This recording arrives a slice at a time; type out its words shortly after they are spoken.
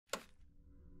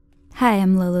Hi,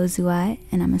 I'm Lolo Zuaï,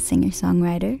 and I'm a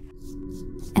singer-songwriter.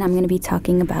 And I'm going to be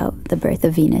talking about The Birth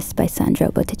of Venus by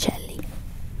Sandro Botticelli.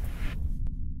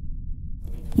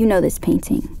 You know this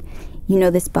painting. You know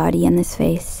this body and this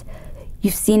face.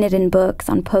 You've seen it in books,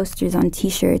 on posters, on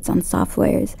t-shirts, on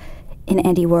softwares, in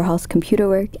Andy Warhol's computer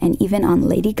work, and even on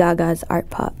Lady Gaga's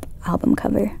art pop album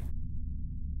cover.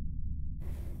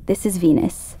 This is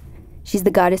Venus. She's the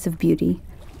goddess of beauty.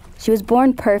 She was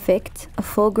born perfect, a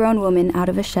full-grown woman out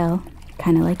of a shell,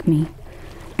 kind of like me.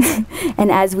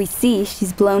 And as we see,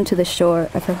 she's blown to the shore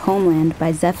of her homeland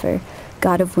by Zephyr,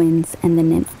 god of winds, and the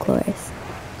nymph Chloris.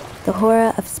 The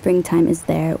hora of springtime is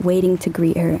there, waiting to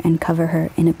greet her and cover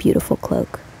her in a beautiful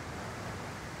cloak.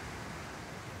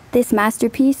 This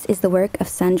masterpiece is the work of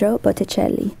Sandro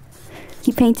Botticelli.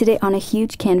 He painted it on a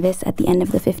huge canvas at the end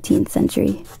of the 15th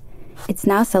century. It's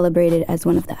now celebrated as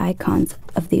one of the icons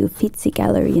of the Uffizi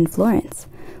Gallery in Florence,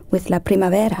 with La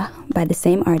Primavera by the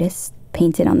same artist,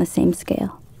 painted on the same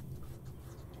scale.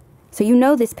 So you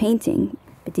know this painting,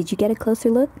 but did you get a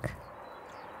closer look?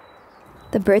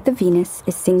 The Birth of Venus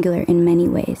is singular in many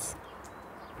ways.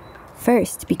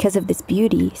 First, because of this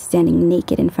beauty standing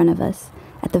naked in front of us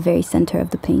at the very center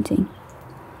of the painting.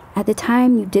 At the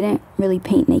time, you didn't really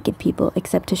paint naked people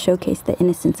except to showcase the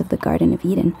innocence of the Garden of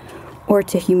Eden, or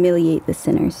to humiliate the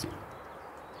sinners.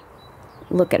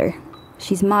 Look at her.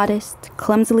 She's modest,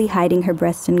 clumsily hiding her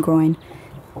breast and groin.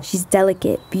 She's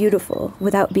delicate, beautiful,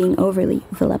 without being overly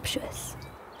voluptuous.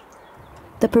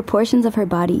 The proportions of her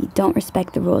body don't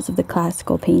respect the rules of the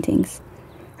classical paintings.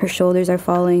 Her shoulders are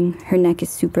falling, her neck is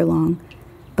super long,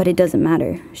 but it doesn't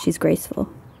matter, she's graceful.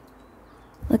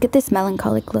 Look at this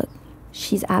melancholic look.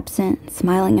 She's absent,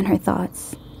 smiling in her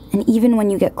thoughts, and even when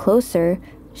you get closer,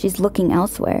 she's looking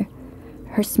elsewhere.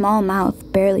 Her small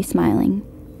mouth barely smiling.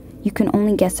 You can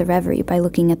only guess a reverie by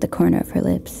looking at the corner of her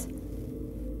lips.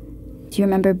 Do you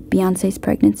remember Beyoncé's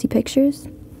pregnancy pictures?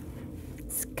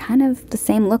 It's kind of the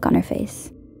same look on her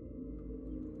face.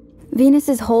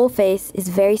 Venus's whole face is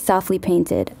very softly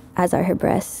painted, as are her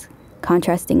breasts,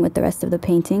 contrasting with the rest of the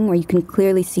painting, where you can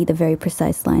clearly see the very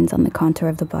precise lines on the contour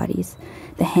of the bodies,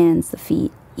 the hands, the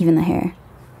feet, even the hair,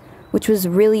 which was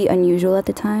really unusual at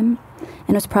the time,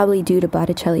 and was probably due to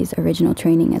Botticelli's original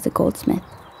training as a goldsmith.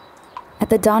 At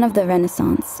the dawn of the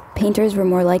Renaissance, painters were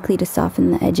more likely to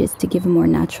soften the edges to give a more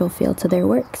natural feel to their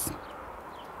works.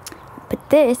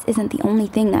 But this isn't the only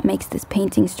thing that makes this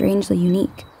painting strangely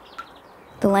unique.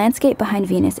 The landscape behind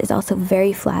Venus is also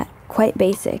very flat, quite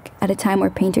basic, at a time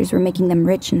where painters were making them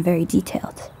rich and very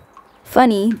detailed.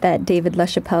 Funny that David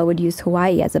LaChapelle would use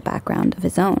Hawaii as a background of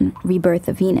his own, Rebirth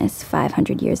of Venus,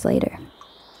 500 years later.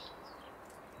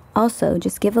 Also,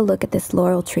 just give a look at this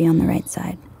laurel tree on the right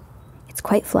side. It's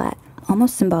quite flat,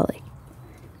 almost symbolic.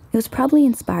 It was probably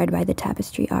inspired by the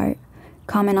tapestry art,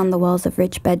 common on the walls of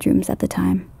rich bedrooms at the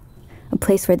time, a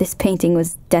place where this painting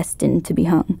was destined to be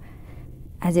hung,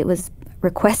 as it was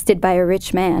requested by a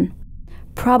rich man,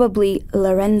 probably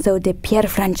Lorenzo de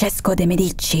Pierfrancesco de'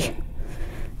 Medici.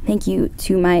 Thank you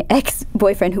to my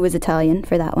ex-boyfriend who was Italian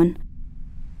for that one.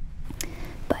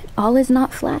 But all is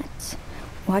not flat.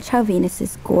 Watch how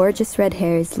Venus's gorgeous red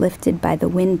hair is lifted by the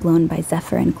wind blown by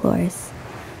Zephyr and Chloris.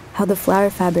 How the flower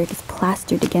fabric is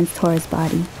plastered against Hora's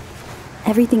body.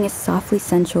 Everything is softly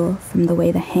sensual, from the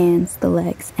way the hands, the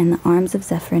legs, and the arms of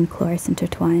Zephyr and Chloris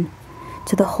intertwine,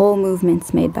 to the whole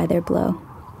movements made by their blow.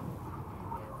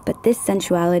 But this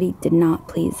sensuality did not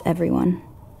please everyone,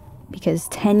 because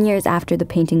 10 years after the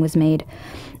painting was made,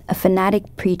 a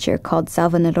fanatic preacher called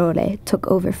Savonarola took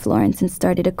over Florence and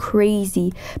started a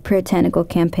crazy puritanical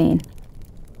campaign.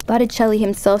 Botticelli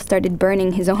himself started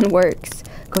burning his own works,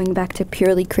 going back to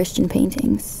purely Christian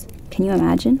paintings. Can you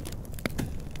imagine?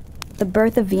 The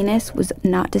Birth of Venus was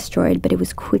not destroyed, but it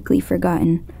was quickly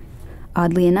forgotten.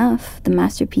 Oddly enough, the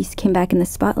masterpiece came back in the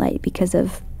spotlight because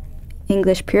of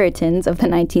English Puritans of the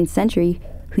 19th century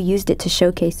who used it to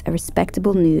showcase a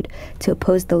respectable nude to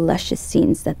oppose the luscious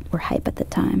scenes that were hype at the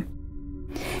time.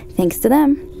 Thanks to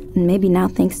them, and maybe now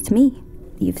thanks to me,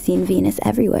 you've seen Venus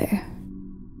everywhere.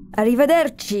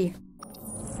 Arrivederci!